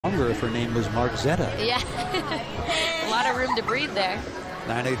longer if her name was Margzetta. Yeah, a lot of room to breathe there.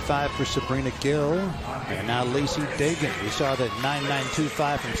 9.85 for Sabrina Gill. And now Lacy Dagen. We saw that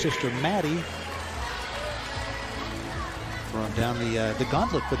 9.925 from sister Maddie. Throwing down the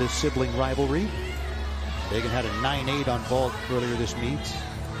gauntlet for this sibling rivalry. Dagen had a 9.8 on vault earlier this meet.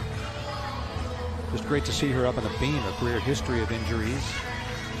 Just great to see her up on the beam. A career history of injuries.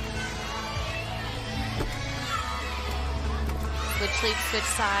 Switch leap, switch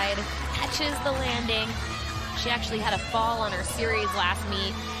side, catches the landing. She actually had a fall on her series last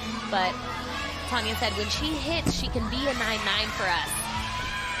meet, but Tanya said when she hits, she can be a 9.9 for us.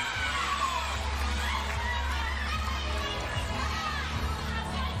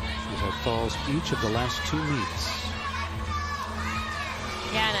 She's had falls each of the last 2 meets.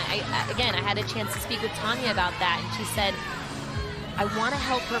 Yeah, and again, I had a chance to speak with Tanya about that, and she said, I want to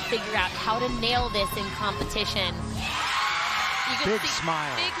help her figure out how to nail this in competition. You can big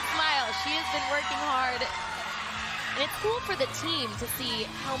smile. Big smile. She has been working hard. And it's cool for the team to see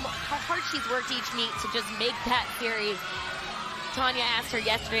how hard she's worked each meet to just make that series. Tanya asked her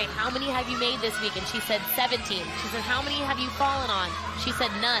yesterday, how many have you made this week? And she said 17. She said, how many have you fallen on? She said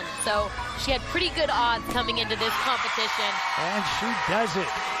none. So she had pretty good odds coming into this competition. And she does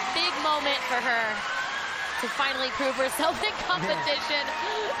it. Big moment for her to finally prove herself in competition.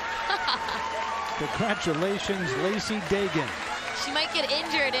 Congratulations, Lacy Dagen. She might get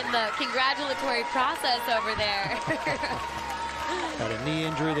injured in the congratulatory process over there. Had a knee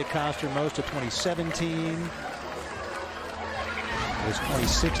injury that cost her most of 2017. It was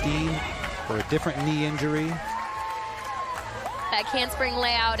 2016 for a different knee injury. That handspring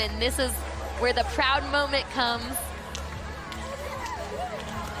layout, and this is where the proud moment comes.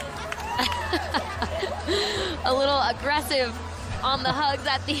 A little aggressive on the hugs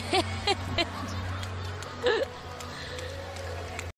at the end.